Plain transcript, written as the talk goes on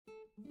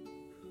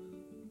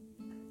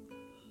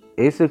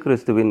இயேசு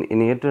கிறிஸ்துவின்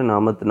இணையற்ற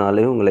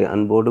நாமத்தினாலே உங்களை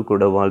அன்போடு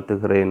கூட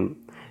வாழ்த்துகிறேன்.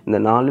 இந்த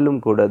நாளிலும்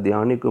கூட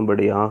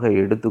தியானிக்கும்படியாக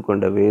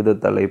எடுத்துக்கொண்ட வேத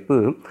தலைப்பு,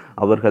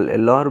 அவர்கள்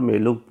எல்லார்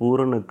மேலும்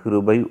பூரண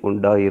கிருபை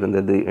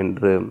உண்டாயிருந்தது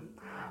என்று.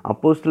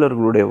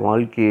 அப்போஸ்தலர்களுடைய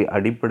வாழ்க்கையை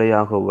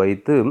அடிப்படையாக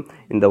வைத்து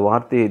இந்த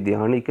வார்த்தையை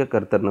தியானிக்க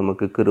கர்த்தர்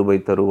நமக்கு கிருபை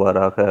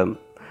தருவாராக.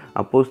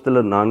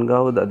 அப்போஸ்தலர்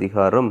 4வது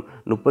அதிகாரம்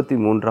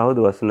 33வது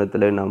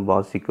வசனத்திலே நாம்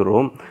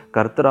வாசிக்கிறோம்.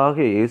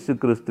 கர்த்தராகிய இயேசு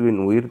கிறிஸ்துவின்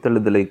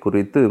உயிர்த்தெழுதலை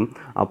குறித்து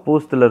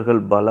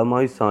அப்போஸ்தலர்கள்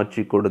பலமாய்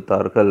சாட்சி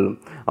கொடுத்தார்கள்.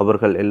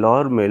 அவர்கள்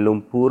எல்லார்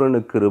மேலும்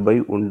பூரண கிருபை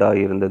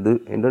உண்டாயிருந்தது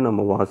என்று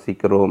நம்ம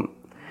வாசிக்கிறோம்.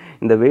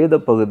 இந்த வேத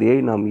பகுதியை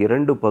நாம்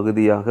 2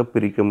 பகுதியாக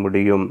பிரிக்க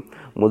முடியும்.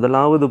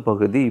 முதலாவது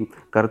பகுதி,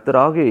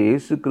 கர்த்தராகிய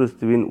இயேசு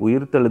கிறிஸ்துவின்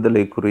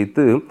உயிர்த்தெழுதலை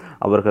குறித்து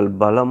அவர்கள்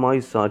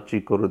பலமாய் சாட்சி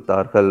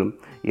கொடுத்தார்கள்.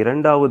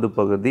 2வது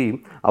பகுதி,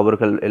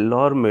 அவர்கள்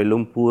எல்லார்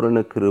மேலும்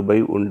பூரண கிருபை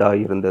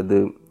உண்டாயிருந்தது.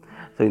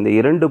 இந்த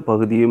 2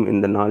 பகுதியும்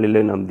இந்த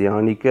நாளிலே நாம்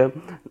தியானிக்க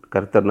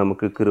கர்த்தர்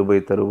நமக்கு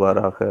கிருபை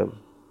தருவாராக.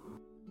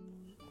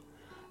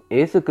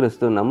 இயேசு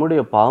கிறிஸ்து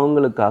நம்முடைய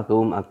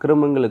பாவங்களுக்காகவும்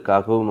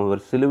அக்கிரமங்களுக்காகவும் அவர்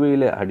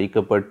சிலுவையிலே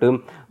அடிக்கப்பட்டு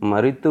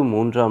மரித்து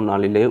 3ஆம்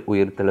நாளிலே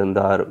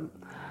உயிர்த்தெழுந்தார்.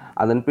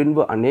 அதன்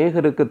பின்பு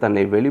அநேகருக்கு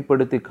தன்னை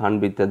வெளிப்படுத்தி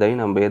காண்பித்ததை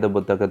நாம் வேத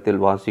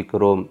புத்தகத்தில்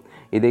வாசிக்கிறோம்.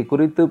 இதை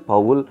குறித்து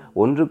பவுல்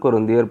 1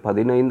 கொரிந்தியர்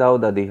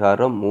 15வது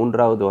அதிகாரம்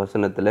 3வது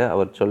வசனத்தில்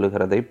அவர்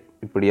சொல்லுகிறதை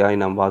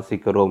இப்படியாய் நாம்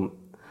வாசிக்கிறோம்.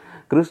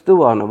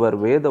 கிறிஸ்துவானவர்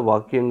வேத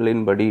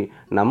வாக்கியங்களின்படி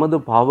நமது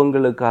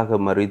பாவங்களுக்காக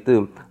மரித்து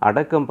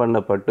அடக்கம்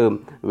பண்ணப்பட்டு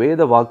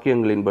வேத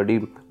வாக்கியங்களின்படி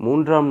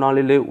 3ஆம்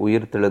நாளிலே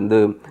உயிர்த்தெழுந்து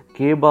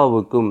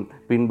கேபாவுக்கும்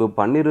பின்பு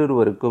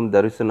 12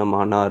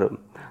 தரிசனமானார்.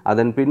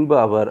 அதன் பின்பு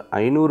அவர்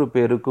 500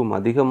 பேருக்கும்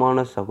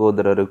அதிகமான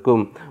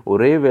சகோதரருக்கும்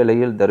ஒரே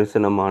வேளையில்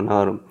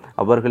தரிசனமானார்.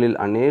 அவர்களில்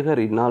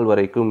அநேகர் இந்நாள்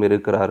வரைக்கும்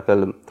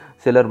இருக்கிறார்கள்,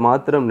 சிலர்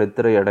மாத்திரம்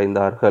நித்திரை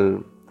அடைந்தார்கள்.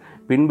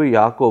 பின்பு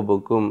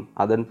யாக்கோபுக்கும்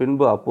அதன்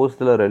பின்பு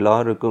அப்போஸ்தலர்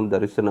எல்லாருக்கும்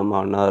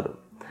தரிசனமானார்.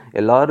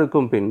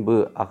 எல்லாருக்கும் பின்பு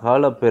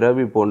அகால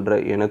பிறவி போன்ற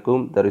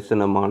எனக்கும்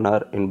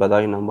தரிசனமானார்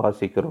என்பதாய் நாம்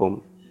வாசிக்கிறோம்.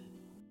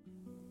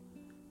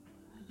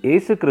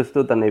 இயேசு கிறிஸ்து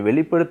தன்னை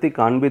வெளிப்படுத்தி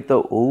காண்பித்த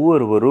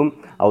ஒவ்வொருவரும்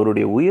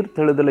அவருடைய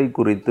உயிர்த்தெழுதலை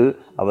குறித்து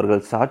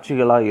அவர்கள்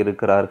சாட்சிகளாய்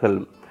இருக்கிறார்கள்.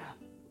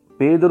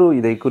 பேதுரு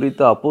இதை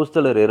குறித்து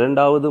அப்போஸ்தலர்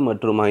 2வது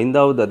மற்றும்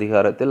 5வது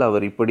அதிகாரத்தில்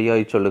அவர்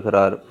இப்படியாய்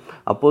சொல்லுகிறார்.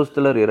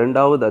 அப்போஸ்தலர்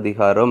 2வது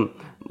அதிகாரம்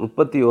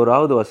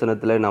 31வது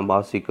வசனத்தில் நாம்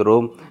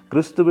வாசிக்கிறோம்.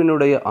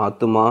 கிறிஸ்துவினுடைய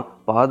ஆத்துமா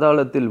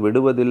பாதாளத்தில்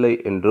விடுவதில்லை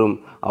என்றும்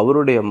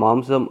அவருடைய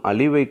மாம்சம்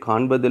அழிவை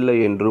காண்பதில்லை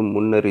என்றும்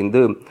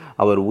முன்னறிந்து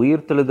அவர்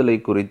உயிர்த்தெழுதலை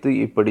குறித்து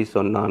இப்படி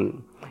சொன்னான்.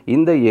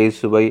 இந்த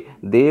இயேசுவை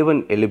தேவன்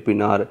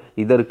எழுப்பினார்,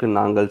 இதற்கு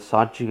நாங்கள்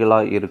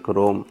சாட்சிகளாய்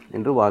இருக்கிறோம்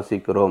என்று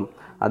வாசிக்கிறோம்.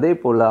 அதே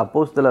போல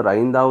அப்போஸ்தலர்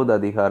 5வது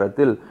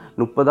அதிகாரத்தில்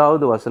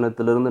 30வது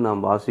வசனத்திலிருந்து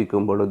நாம்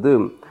வாசிக்கும் பொழுது,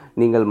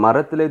 நீங்கள்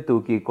மரத்திலே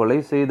தூக்கி கொலை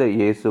செய்த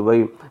இயேசுவை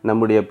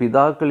நம்முடைய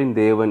பிதாக்களின்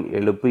தேவன்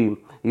எழுப்பி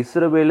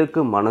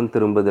இஸ்ரவேலுக்கு மனம்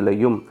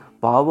திரும்புதலையும்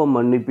பாவ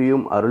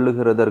மன்னிப்பையும்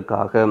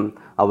அருளுகிறதற்காக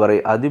அவரை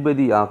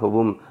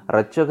அதிபதியாகவும்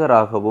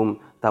இரட்சகராகவும்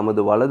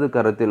தமது வலது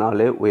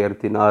கரத்தினாலே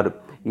உயர்த்தினார்.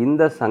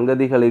 இந்த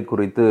சங்கதிகளை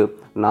குறித்து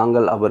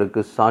நாங்கள்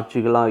அவருக்கு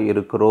சாட்சிகளாய்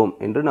இருக்கிறோம்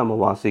என்று நாம்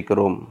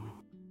வாசிக்கிறோம்.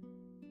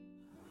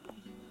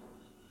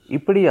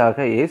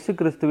 இப்படியாக இயேசு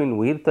கிறிஸ்துவின்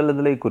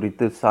உயிர்த்தெழுதலை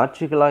குறித்து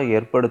சாட்சிகளாய்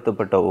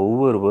ஏற்படுத்தப்பட்ட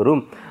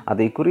ஒவ்வொருவரும்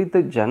அதை குறித்து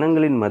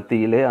ஜனங்களின்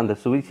மத்தியிலே அந்த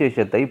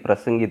சுவிசேஷத்தை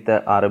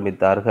பிரசங்கித்த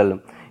ஆரம்பித்தார்கள்.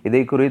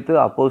 இதை குறித்து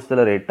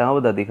அப்போஸ்தலர்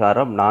 8வது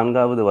அதிகாரம்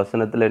 4வது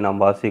வசனத்திலே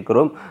நாம்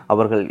வாசிக்கிறோம்.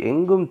 அவர்கள்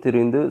எங்கும்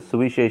திரிந்து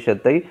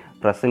சுவிசேஷத்தை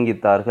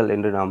பிரசங்கித்தார்கள்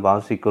என்று நாம்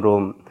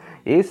வாசிக்கிறோம்.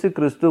 இயேசு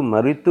கிறிஸ்து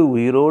மரித்து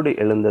உயிரோடு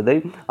எழுந்ததை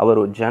அவர்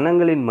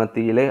ஜனங்களின்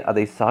மத்தியிலே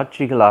அதை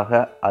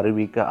சாட்சிகளாக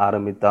அறிவிக்க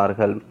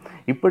ஆரம்பித்தார்கள்.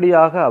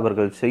 இப்படியாக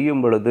அவர்கள்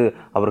செய்யும் பொழுது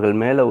அவர்கள்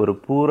மேலே ஒரு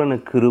பூரண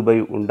கிருபை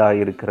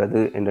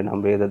உண்டாயிருக்கிறது என்று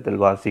நாம்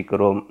வேதத்தில்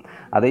வாசிக்கிறோம்.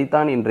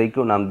 அதைத்தான்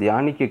இன்றைக்கும் நாம்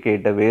தியானிக்க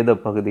கேட்ட வேத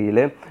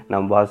பகுதியிலே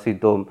நாம்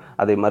வாசித்தோம்.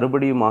 அதை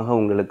மறுபடியுமாக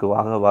உங்களுக்கு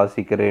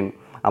வாசிக்கிறேன்.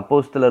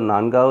 அப்போஸ்தலர்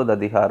 4வது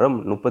அதிகாரம்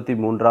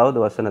 33வது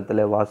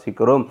வசனத்தில்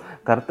வாசிக்கிறோம்.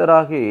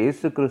 கர்த்தராகிய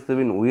இயேசு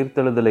கிறிஸ்துவின்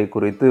உயிர்த்தெழுதலை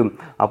குறித்து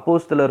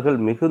அப்போஸ்தலர்கள்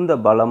மிகுந்த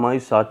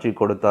பலமாய் சாட்சி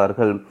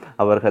கொடுத்தார்கள்.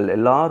 அவர்கள்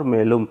எல்லார்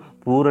மேலும்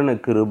பூரண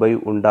கிருபை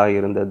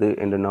உண்டாயிருந்தது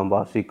என்று நாம்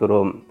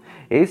வாசிக்கிறோம்.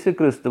 இயேசு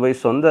கிறிஸ்துவை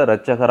சொந்த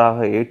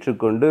இரட்சகராக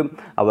ஏற்றுக்கொண்டு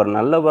அவர்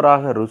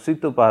நல்லவராக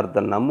ருசித்து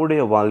பார்த்த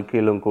நம்முடைய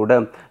வாழ்க்கையிலும் கூட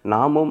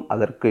நாமும்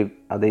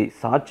அதை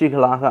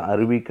சாட்சிகளாக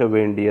அறிவிக்க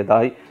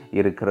வேண்டியதாய்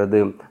இருக்கிறது.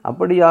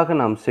 அப்படியாக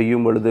நாம்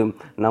செய்யும் பொழுது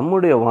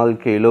நம்முடைய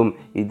வாழ்க்கையிலும்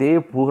இதே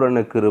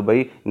பூரண கிருபை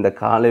இந்த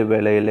காலை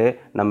வேளையிலே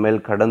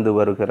நம்மேல் கடந்து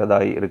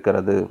வருகிறதாய்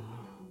இருக்கிறது.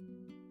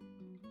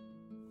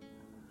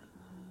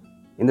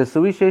 இந்த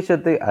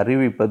சுவிசேஷத்தை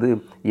அறிவிப்பது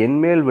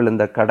என்மேல்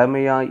விழுந்த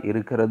கடமையாய்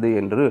இருக்கிறது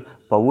என்று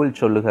பவுல்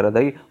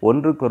சொல்லுகிறதை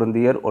 1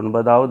 கொரிந்தியர்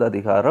 9வது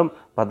அதிகாரம்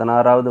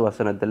 16வது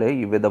வசனத்திலே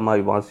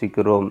இவ்விதமாய்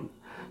வாசிக்கிறோம்.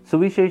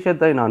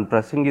 சுவிசேஷத்தை நான்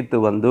பிரசங்கித்து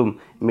வந்தும்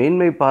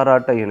மேன்மை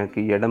பாராட்ட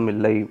எனக்கு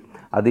இடமில்லை,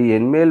 அது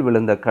என்மேல்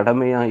விழுந்த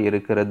கடமையாய்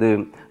இருக்கிறது.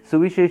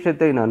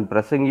 சுவிசேஷத்தை நான்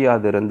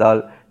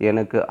பிரசங்கியாதிருந்தால்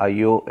எனக்கு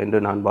ஐயோ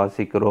என்று நான்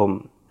வாசிக்கிறோம்.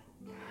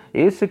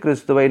 இயேசு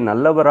கிறிஸ்துவை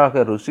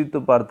நல்லவராக ருசித்து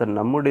பார்த்த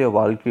நம்முடைய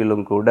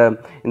வாழ்க்கையிலும் கூட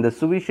இந்த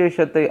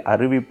சுவிசேஷத்தை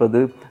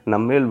அறிவிப்பது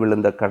நம்மேல்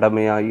விழுந்த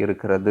கடமையாய்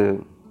இருக்கிறது.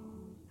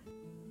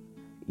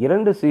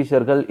 2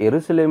 சீஷர்கள்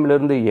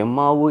எருசலேமிலிருந்து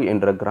எம்மாவு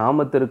என்ற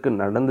கிராமத்திற்கு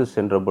நடந்து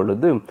சென்ற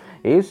பொழுது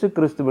இயேசு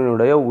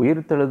கிறிஸ்துவினுடைய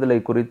உயிர்த்தெழுதலை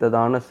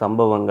குறித்ததான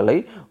சம்பவங்களை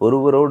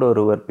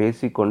ஒருவரோடொருவர்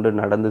பேசிக்கொண்டு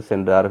நடந்து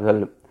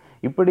சென்றார்கள்.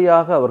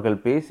 இப்படியாக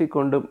அவர்கள்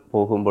பேசிக்கொண்டு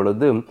போகும்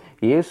பொழுது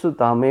இயேசு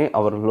தாமே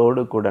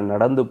அவர்களோடு கூட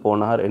நடந்து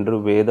போனார் என்று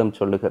வேதம்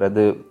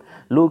சொல்லுகிறது.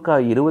 லூக்கா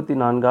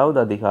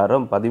 24வது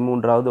அதிகாரம்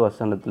 13வது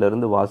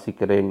வசனத்திலிருந்து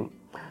வாசிக்கிறேன்.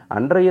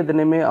 அன்றைய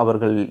தினமே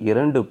அவர்கள்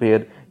 2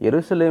 பேர்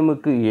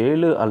எருசலேமுக்கு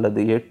 7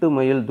 அல்லது 8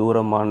 மைல்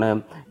தூரமான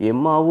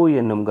எம்மாவு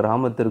என்னும்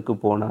கிராமத்திற்கு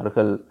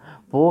போனார்கள்.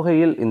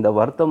 போகையில் இந்த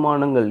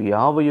வர்த்தமானங்கள்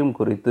யாவையும்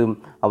குறித்து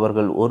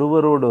அவர்கள்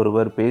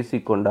ஒருவரோடொருவர்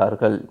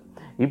பேசிக்கொண்டார்கள்.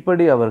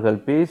 இப்படி அவர்கள்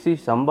பேசி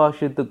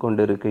சம்பாஷித்து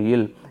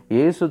கொண்டிருக்கையில்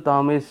இயேசு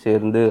தாமே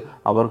சேர்ந்து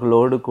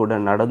அவர்களோடு கூட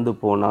நடந்து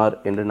போனார்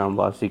என்று நாம்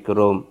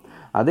வாசிக்கிறோம்.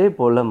 அதே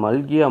போல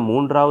மல்கியா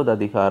 3வது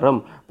அதிகாரம்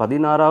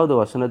 16வது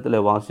வசனத்தில்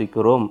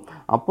வாசிக்கிறோம்.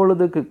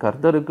 அப்பொழுதுக்கு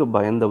கர்த்தருக்கு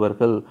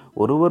பயந்தவர்கள்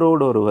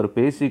ஒருவரோடொருவர்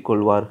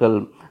பேசிக்கொள்வார்கள்.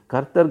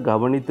 கர்த்தர்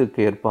கவனித்து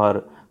கேட்பார்.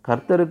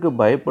 கர்த்தருக்கு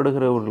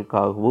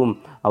பயப்படுகிறவர்களுக்காகவும்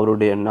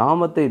அவருடைய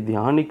நாமத்தை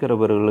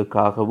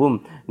தியானிக்கிறவர்களுக்காகவும்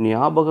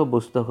ஞாபக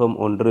புஸ்தகம்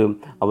ஒன்று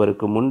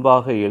அவருக்கு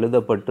முன்பாக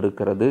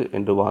எழுதப்பட்டிருக்கிறது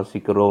என்று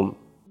வாசிக்கிறோம்.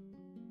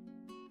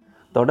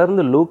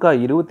 தொடர்ந்து லூக்கா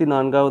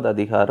 24வது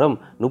அதிகாரம்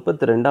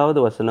 32வது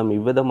வசனம்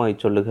இவ்விதமாய்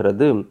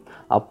சொல்லுகிறது.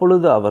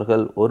 அப்பொழுது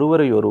அவர்கள்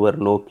ஒருவரை ஒருவர்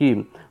நோக்கி,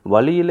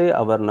 வழியிலே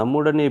அவர்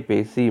நம்முடனே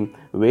பேசி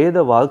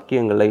வேத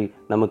வாக்கியங்களை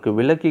நமக்கு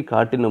விளக்கி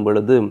காட்டின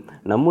பொழுது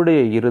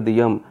நம்முடைய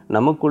இருதயம்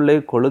நமக்குள்ளே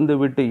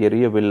கொழுந்துவிட்டு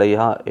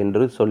எரியவில்லையா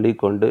என்று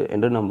சொல்லிக்கொண்டு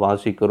என்று நாம்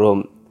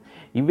வாசிக்கிறோம்.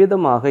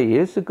 இவ்விதமாக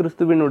இயேசு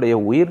கிறிஸ்துவினுடைய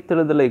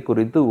உயிர்த்தெழுதலை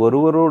குறித்து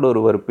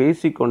ஒருவரோடொருவர்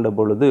பேசிக்கொண்ட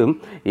பொழுது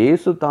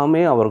இயேசு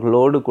தாமே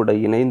அவர்களோடு கூட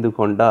இணைந்து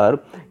கொண்டார்.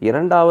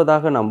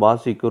 இரண்டாவதாக நாம்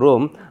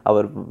வாசிக்கிறோம்,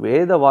 அவர்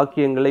வேத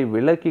வாக்கியங்களை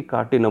விளக்கி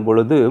காட்டின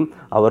பொழுது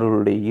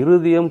அவர்களுடைய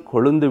இருதயம்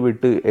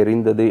கொழுந்துவிட்டு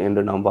எரிந்தது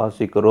என்று நாம்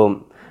வாசிக்கிறோம்.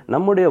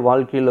 நம்முடைய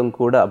வாழ்க்கையிலும்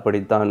கூட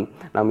அப்படித்தான்.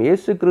 நாம்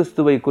இயேசு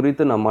கிறிஸ்துவை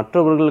குறித்து நாம்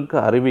மற்றவர்களுக்கு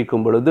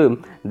அறிவிக்கும் பொழுது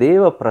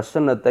தேவ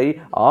பிரசன்னத்தை,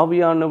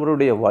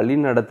 ஆவியானவருடைய வழி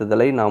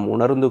நடத்துதலை நாம்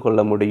உணர்ந்து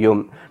கொள்ள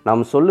முடியும்.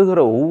 நாம் சொல்லுகிற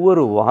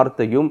ஒவ்வொரு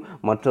வார்த்தையும்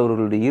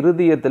மற்றவர்களுடைய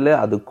இருதயத்தில்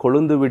அது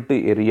கொழுந்துவிட்டு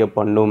எரிய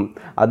பண்ணும்.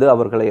 அது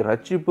அவர்களை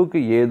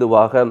ரட்சிப்புக்கு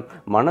ஏதுவாக,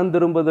 மனம்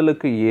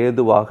திரும்புதலுக்கு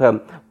ஏதுவாக,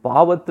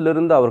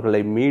 பாவத்திலிருந்து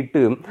அவர்களை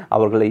மீட்டு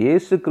அவர்களை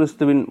இயேசு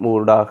கிறிஸ்துவின்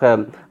ஊடாக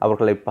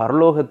அவர்களை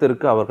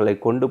பரலோகத்திற்கு அவர்களை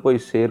கொண்டு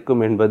போய்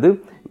சேர்க்கும் என்பது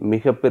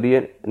மிகப்பெரிய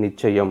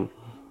நிச்சயம்.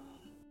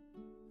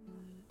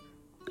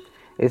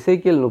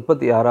 எசேக்கியேல்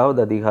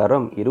 36வது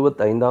அதிகாரம்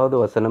 25வது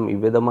வசனம்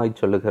இவ்விதமாய்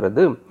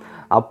சொல்லுகிறது.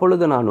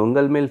 அப்பொழுது நான்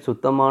உங்கள் மேல்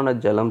சுத்தமான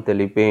ஜலம்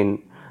தெளிப்பேன்.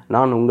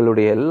 நான்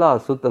உங்களுடைய எல்லா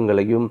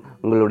அசுத்தங்களையும்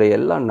உங்களுடைய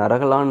எல்லா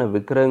நரகலான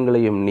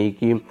விக்கிரகங்களையும்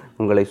நீக்கி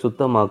உங்களை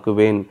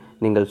சுத்தமாக்குவேன்.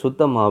 நீங்கள்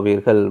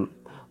சுத்தமாவீர்கள்.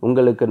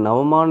 உங்களுக்கு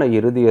நவமான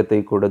இருதயத்தை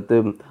கொடுத்து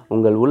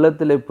உங்கள்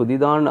உள்ளத்திலே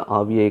புதிதான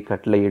ஆவியை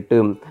கட்டளையிட்டு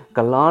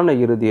கல்லான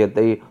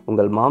இருதயத்தை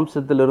உங்கள்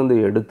மாம்சத்திலிருந்து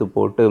எடுத்து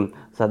போட்டு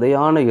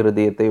சதையான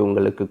இருதயத்தை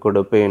உங்களுக்கு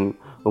கொடுப்பேன்.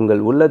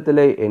 உங்கள்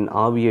உள்ளத்திலே என்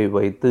ஆவியை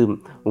வைத்து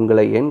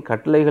உங்களை என்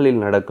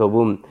கட்டளைகளில்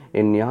நடக்கவும்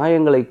என்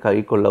நியாயங்களை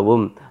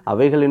கைக்கொள்ளவும்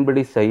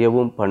அவைகளின்படி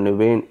செய்யவும்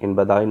பண்ணுவேன்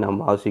என்பதாய்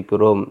நாம்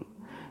வாசிக்கிறோம்.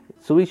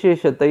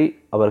 சுவிசேஷத்தை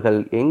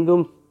அவர்கள்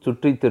எங்கும்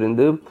சுற்றி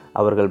திரிந்து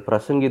அவர்கள்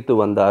பிரசங்கித்து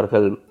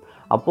வந்தார்கள்.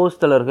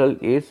 அப்போஸ்தலர்கள்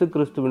இயேசு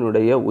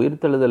கிறிஸ்துவினுடைய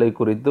உயிர்த்தெழுதலை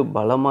குறித்து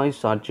பலமாய்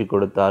சாட்சி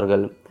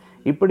கொடுத்தார்கள்.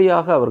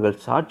 இப்படியாக அவர்கள்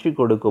சாட்சி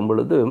கொடுக்கும்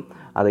பொழுது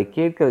அதை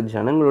கேட்கிற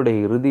ஜனங்களுடைய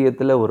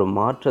இருதயத்தில் ஒரு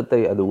மாற்றத்தை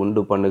அது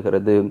உண்டு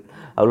பண்ணுகிறது.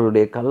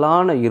 அவர்களுடைய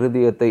கல்லான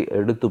இருதயத்தை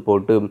எடுத்து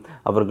போட்டு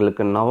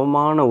அவர்களுக்கு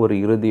நவமான ஒரு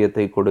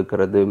இருதயத்தை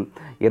கொடுக்கிறது.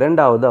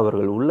 இரண்டாவது,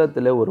 அவர்கள்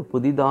உள்ளத்தில் ஒரு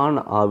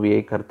புதிதான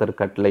ஆவியை கர்த்தர்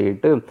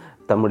கட்டளையிட்டு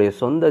தம்முடைய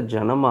சொந்த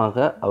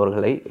ஜனமாக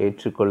அவர்களை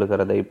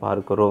ஏற்றுக்கொள்ளுகிறதை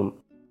பார்க்கிறோம்.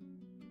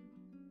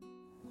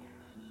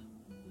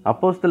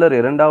 அப்போஸ்தலர்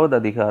 2வது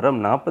அதிகாரம்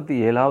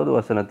 47வது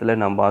வசனத்தில்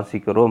நாம்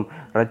வாசிக்கிறோம்.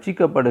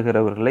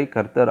 ரட்சிக்கப்படுகிறவர்களை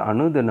கர்த்தர்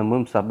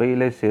அனுதினமும்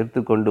சபையிலே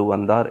சேர்த்து கொண்டு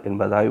வந்தார்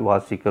என்பதாய்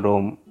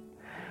வாசிக்கிறோம்.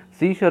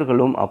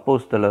 சீஷர்களும்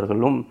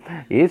அப்போஸ்தலர்களும்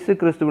இயேசு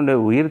கிறிஸ்துவினுடைய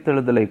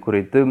உயிர்த்தெழுதலை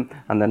குறித்து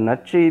அந்த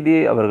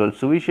நற்செய்தியை அவர்கள்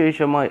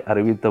சுவிசேஷமாய்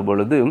அறிவித்த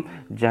பொழுது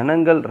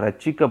ஜனங்கள்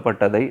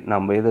ரட்சிக்கப்பட்டதை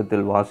நாம்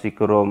வேதத்தில்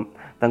வாசிக்கிறோம்.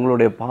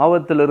 தங்களுடைய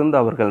பாவத்திலிருந்து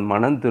அவர்கள்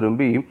மனம்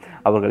திரும்பி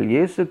அவர்கள்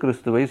இயேசு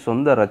கிறிஸ்துவை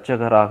சொந்த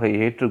இரட்சகராக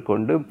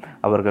ஏற்றுக்கொண்டு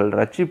அவர்கள்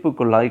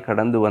ரட்சிப்புக்குள்ளாய்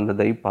கடந்து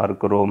வந்ததை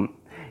பார்க்கிறோம்.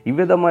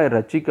 இவ்விதமாய்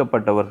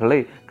ரட்சிக்கப்பட்டவர்களை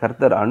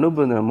கர்த்தர்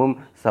அனுதினமும்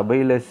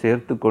சபையிலே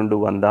சேர்த்து கொண்டு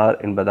வந்தார்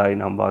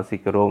என்பதாய் நாம்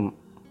வாசிக்கிறோம்.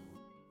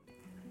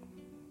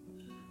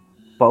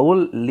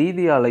 பவுல்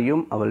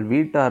லீதியாளையும் அவள்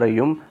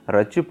வீட்டாரையும்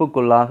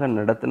ரட்சிப்புக்குள்ளாக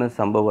நடத்தின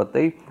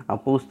சம்பவத்தை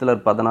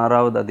அப்போஸ்தலர்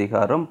 16வது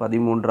அதிகாரம்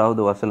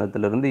 13வது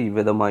வசனத்திலிருந்து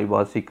இவ்விதமாய்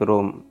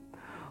வாசிக்கிறோம்.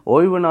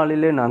 ஓய்வு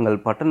நாளிலே நாங்கள்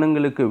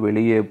பட்டணங்களுக்கு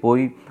வெளியே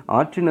போய்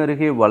ஆற்றின்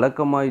அருகே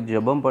வழக்கமாய்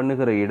ஜெபம்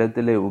பண்ணுகிற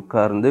இடத்திலே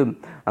உட்கார்ந்து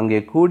அங்கே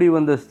கூடி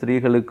வந்த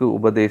ஸ்திரீகளுக்கு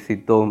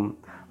உபதேசித்தோம்.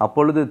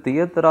 அப்பொழுது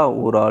தியத்தரா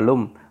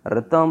ஊராலும்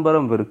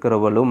இரத்தாம்பரம்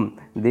விற்கிறவளும்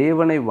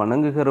தேவனை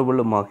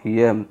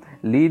வணங்குகிறவளுமாகிய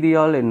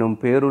லீதியாள் என்னும்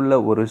பேருள்ள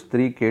ஒரு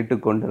ஸ்திரீ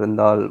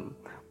கேட்டுக்கொண்டிருந்தாள்.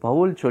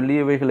 பவுல்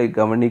சொல்லியவைகளை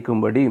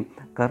கவனிக்கும்படி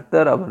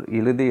கர்த்தர் அவர்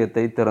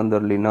இருதயத்தை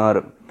திறந்தருளினார்.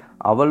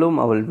 அவளும்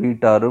அவள்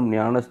வீட்டாரும்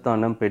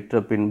ஞானஸ்தானம்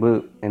பெற்ற பின்பு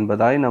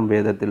என்பதாய் நம்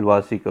வேதத்தில்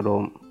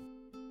வாசிக்கிறோம்.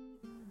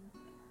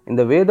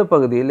 இந்த வேத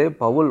பகுதியிலே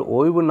பவுல்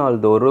ஓய்வு நாள்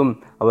தோறும்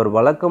அவர்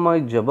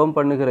வழக்கமாய் ஜெபம்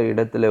பண்ணுகிற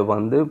இடத்துல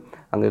வந்து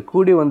அங்கே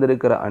கூடி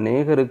வந்திருக்கிற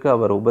அநேகருக்கு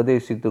அவர்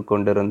உபதேசித்து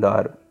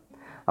கொண்டிருந்தார்.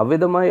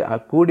 அவ்விதமாய்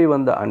கூடி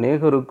வந்த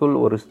அநேகருக்குள்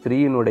ஒரு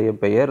ஸ்திரீயினுடைய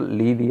பெயர்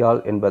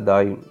லீதியாள்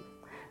என்பதாய்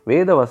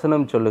வேத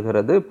வசனம்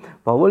சொல்லுகிறது.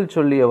 பவுல்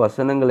சொல்லிய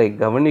வசனங்களை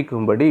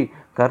கவனிக்கும்படி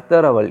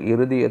கர்த்தர் அவள்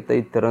இருதயத்தை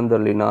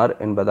திறந்தள்ளினார்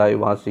என்பதாய்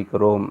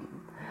வாசிக்கிறோம்.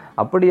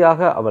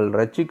 அப்படியாக அவள்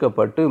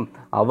ரட்சிக்கப்பட்டு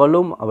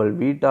அவளும் அவள்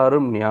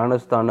வீட்டாரும்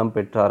ஞானஸ்தானம்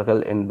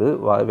பெற்றார்கள் என்று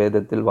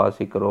வேதத்தில்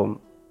வாசிக்கிறோம்.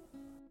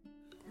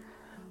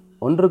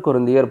 1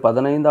 கொரிந்தியர்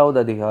 15வது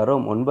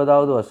அதிகாரம்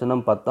 9வது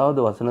வசனம் 10வது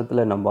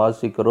வசனத்தில் நாம்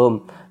வாசிக்கிறோம்.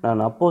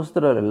 நான்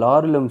அப்போஸ்தலர்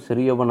எல்லாரிலும்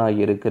சிறியவனாய்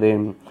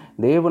இருக்கிறேன்.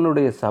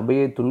 தேவனுடைய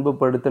சபையை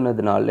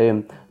துன்பப்படுத்தினதினாலே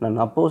நான்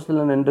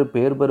அப்போஸ்தலன் என்று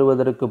பெயர்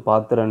பெறுவதற்கு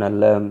பாத்திரன்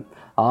அல்ல.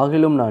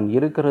 ஆகிலும் நான்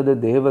இருக்கிறது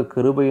தேவ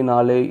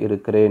கிருபையினாலே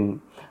இருக்கிறேன்.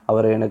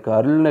 அவர் எனக்கு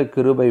அருளின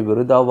கிருபை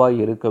விருதாவாய்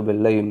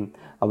இருக்கவில்லை.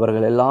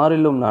 அவர்கள்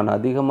எல்லாரிலும் நான்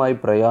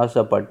அதிகமாய்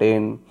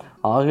பிரயாசப்பட்டேன்.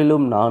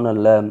 ஆகிலும் நான்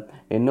அல்ல,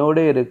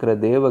 என்னோடே இருக்கிற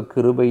தேவ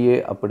கிருபையே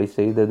அப்படி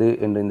செய்தது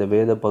என்று இந்த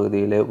வேத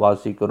பகுதியிலே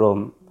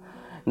வாசிக்கிறோம்.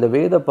 இந்த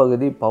வேத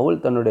பகுதி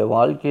பவுல் தன்னுடைய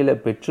வாழ்க்கையில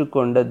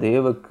பெற்றுக்கொண்ட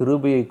தேவ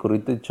கிருபையை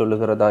குறித்து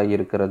சொல்லுகிறதா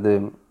இருக்கிறது.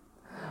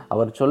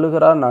 அவர்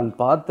சொல்லுகிறார், நான்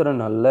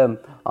பாத்திரன் அல்ல,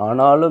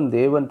 ஆனாலும்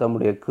தேவன்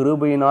தம்முடைய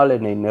கிருபையினால்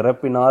என்னை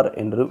நிரப்பினார்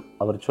என்று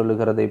அவர்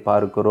சொல்லுகிறதை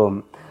பார்க்கிறோம்.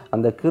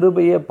 அந்த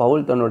கிருபையை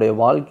பவுல் தன்னுடைய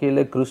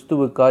வாழ்க்கையில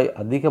கிறிஸ்துவுக்காய்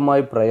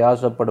அதிகமாய்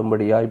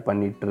பிரயாசப்படும்படியாய்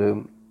பண்ணிற்று.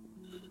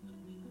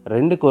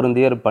 2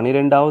 கொரிந்தியர்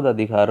 12வது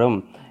அதிகாரம்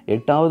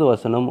 8வது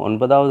வசனம்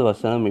 9வது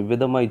வசனம்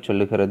இவ்விதமாய்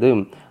சொல்லுகிறது.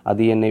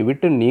 அது என்னை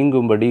விட்டு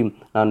நீங்கும்படி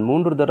நான்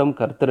 3 தரம்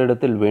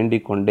கர்த்தரிடத்தில்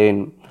வேண்டிக் கொண்டேன்.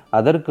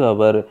 அதற்கு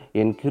அவர்,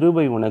 என்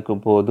கிருபை உனக்கு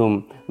போதும்,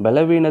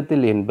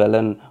 பலவீனத்தில் என்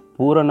பலன்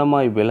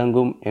பூரணமாய்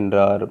விளங்கும்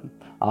என்றார்.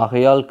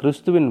 ஆகையால்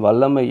கிறிஸ்துவின்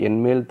வல்லமை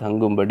என்மேல்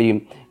தங்கும்படி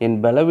என்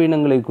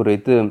பலவீனங்களை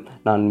குறித்து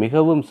நான்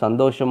மிகவும்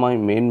சந்தோஷமாய்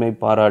மேன்மை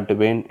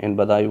பாராட்டுவேன்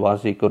என்பதாய்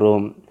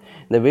வாசிக்கிறோம்.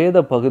 இந்த வேத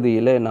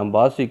பகுதியில் நாம்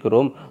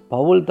வாசிக்கிறோம்,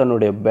 பவுல்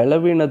தன்னுடைய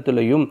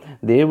பலவீனத்திலையும்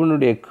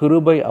தேவனுடைய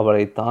கிருபை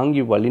அவரை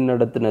தாங்கி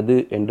வழிநடத்தினது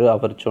என்று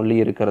அவர் சொல்லி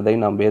இருக்கிறதை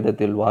நாம்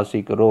வேதத்தில்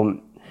வாசிக்கிறோம்.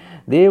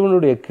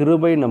 தேவனுடைய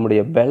கிருபை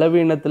நம்முடைய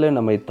பலவீனத்தில்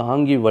நம்மை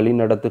தாங்கி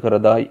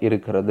வழிநடத்துகிறதாய்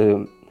இருக்கிறது.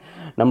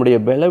 நம்முடைய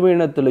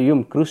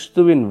பலவீனத்திலையும்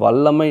கிறிஸ்துவின்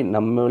வல்லமை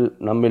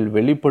நம்மில்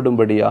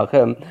வெளிப்படும்படியாக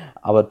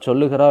அவர்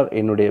சொல்லுகிறார்,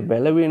 என்னுடைய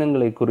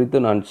பலவீனங்களை குறித்து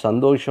நான்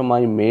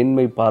சந்தோஷமாய்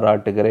மேன்மை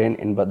பாராட்டுகிறேன்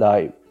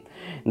என்பதாய்.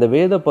 இந்த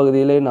வேத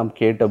பகுதியிலே நாம்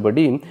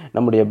கேட்டபடி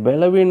நம்முடைய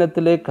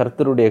பலவீனத்திலே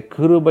கர்த்தருடைய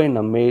கிருபை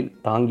நம்மை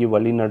தாங்கி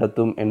வழி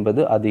நடத்தும்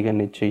என்பது அதிக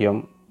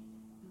நிச்சயம்.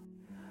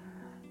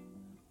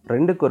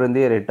 2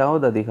 கொரிந்தியர்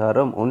 8வது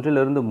அதிகாரம்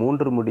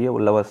 1-3 முடிய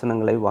உள்ள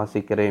வசனங்களை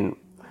வாசிக்கிறேன்.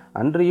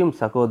 அன்றியும்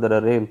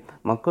சகோதரரே,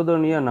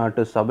 மக்கதோனியா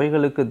நாட்டு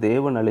சபைகளுக்கு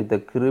தேவன் அளித்த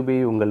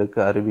கிருபையை உங்களுக்கு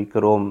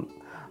அறிவிக்கிறோம்.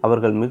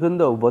 அவர்கள்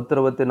மிகுந்த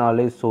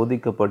உபத்திரவத்தினாலே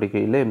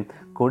சோதிக்கப்படுகையிலே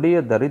கொடிய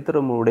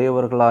தரித்திரம்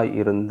உடையவர்களாய்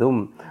இருந்தும்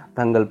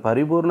தங்கள்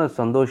பரிபூர்ண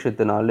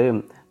சந்தோஷத்தினாலே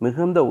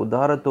மிகுந்த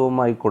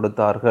உதாரத்துவமாய்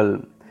கொடுத்தார்கள்.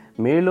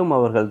 மேலும்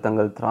அவர்கள்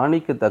தங்கள்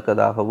திராணிக்கு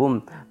தக்கதாகவும்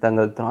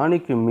தங்கள்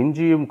திராணிக்கு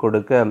மிஞ்சியும்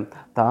கொடுக்க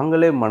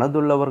தாங்களே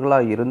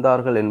மனதுள்ளவர்களாய்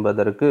இருந்தார்கள்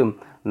என்பதற்கு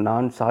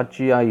நான்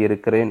சாட்சியாய்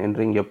இருக்கிறேன்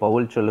என்று இங்கே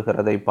பவுல்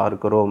சொல்லுகிறதை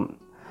பார்க்கிறோம்.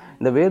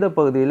 இந்த வேத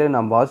பகுதியிலே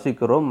நாம்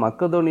வாசிக்கிறோம்,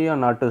 மக்கதோனியா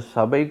நாட்டு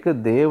சபைக்கு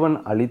தேவன்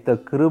அளித்த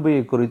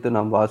கிருபையை குறித்து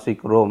நாம்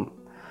வாசிக்கிறோம்.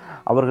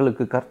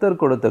 அவர்களுக்கு கர்த்தர்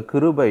கொடுத்த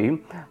கிருபை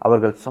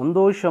அவர்கள்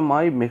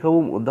சந்தோஷமாய்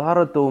மிகவும்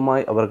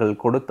உதாரத்துவமாய் அவர்கள்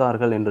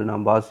கொடுத்தார்கள் என்று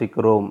நாம்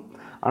வாசிக்கிறோம்.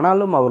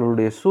 ஆனாலும்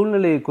அவர்களுடைய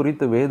சூழ்நிலையை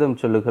குறித்து வேதம்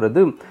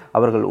சொல்லுகிறது,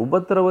 அவர்கள்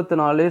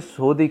உபத்திரவத்தினாலே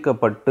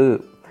சோதிக்கப்பட்டு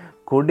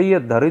கொடிய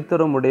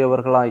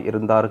தரித்திரமுடையவர்களாய்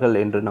இருந்தார்கள்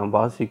என்று நாம்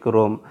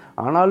வாசிக்கிறோம்.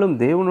 ஆனாலும்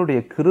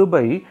தேவனுடைய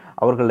கிருபை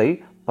அவர்களை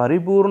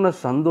பரிபூர்ண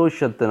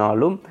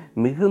சந்தோஷத்தினாலும்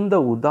மிகுந்த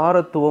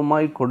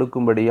உதாரத்துவமாய்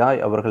கொடுக்கும்படியாய்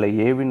அவர்களை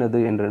ஏவினது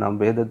என்று நாம்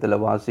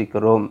வேதத்தில்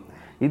வாசிக்கிறோம்.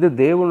 இது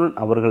தேவன்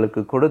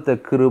அவர்களுக்கு கொடுத்த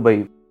கிருபை.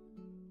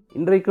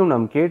 இன்றைக்கும்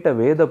நாம் கேட்ட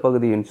வேத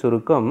பகுதியின்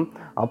சுருக்கம்,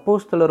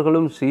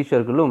 அப்போஸ்தலர்களும்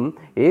சீஷர்களும்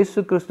இயேசு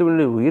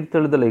கிறிஸ்துவின்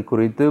உயிர்த்தெழுதலை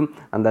குறித்து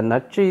அந்த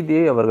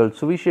நற்செய்தியை அவர்கள்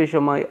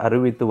சுவிசேஷமாய்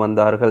அறிவித்து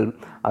வந்தார்கள்.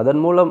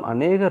 அதன் மூலம்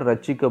அநேகர்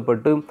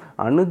ரட்சிக்கப்பட்டு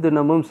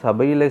அனுதினமும்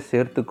சபையிலே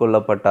சேர்த்து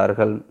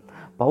கொள்ளப்பட்டார்கள்.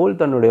 பவுல்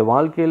தன்னுடைய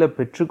வாழ்க்கையில்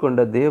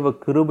பெற்றுக்கொண்ட தேவ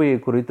கிருபையை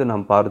குறித்து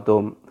நாம்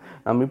பார்த்தோம்.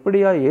 நாம்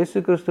இப்படியா இயேசு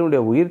கிறிஸ்துவனுடைய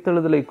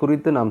உயிர்த்தெழுதலை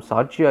குறித்து நாம்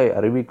சாட்சியாய்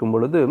அறிவிக்கும்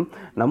பொழுது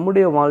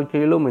நம்முடைய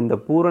வாழ்க்கையிலும் இந்த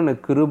பூரண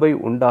கிருபை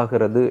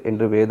உண்டாகிறது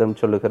என்று வேதம்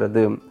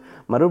சொல்லுகிறது.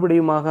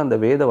 மறுபடியுமாக அந்த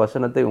வேத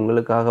வசனத்தை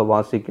உங்களுக்காக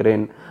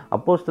வாசிக்கிறேன்.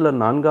 அப்போஸ்தலர்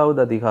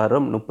 4வது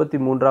அதிகாரம்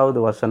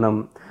 33வது வசனம்.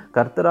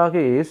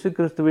 கர்த்தராகிய இயேசு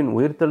கிறிஸ்துவின்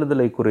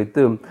உயிர்த்தெழுதலை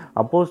குறித்து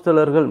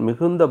அப்போஸ்தலர்கள்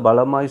மிகுந்த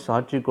பலமாய்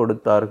சாட்சி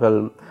கொடுத்தார்கள்.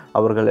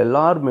 அவர்கள்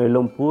எல்லார்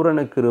மேலும்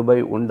பூரண கிருபை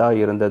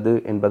உண்டாயிருந்தது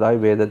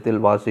என்பதாய்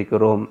வேதத்தில்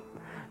வாசிக்கிறோம்.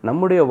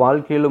 நம்முடைய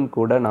வாழ்க்கையிலும்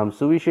கூட நாம்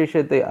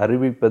சுவிசேஷத்தை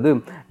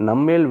அறிவிப்பது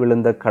நம்மேல்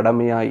விழுந்த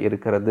கடமையாய்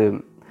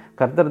இருக்கிறது.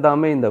 கர்த்தர்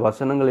தாமே இந்த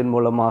வசனங்களின்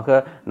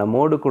மூலமாக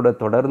நம்மோடு கூட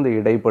தொடர்ந்து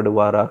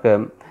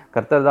இடைப்படுவாராக.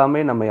 கர்த்தர்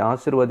தாமே நம்மை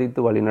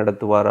ஆசீர்வதித்து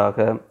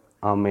வழிநடத்துவாராக.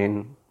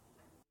 ஆமேன்.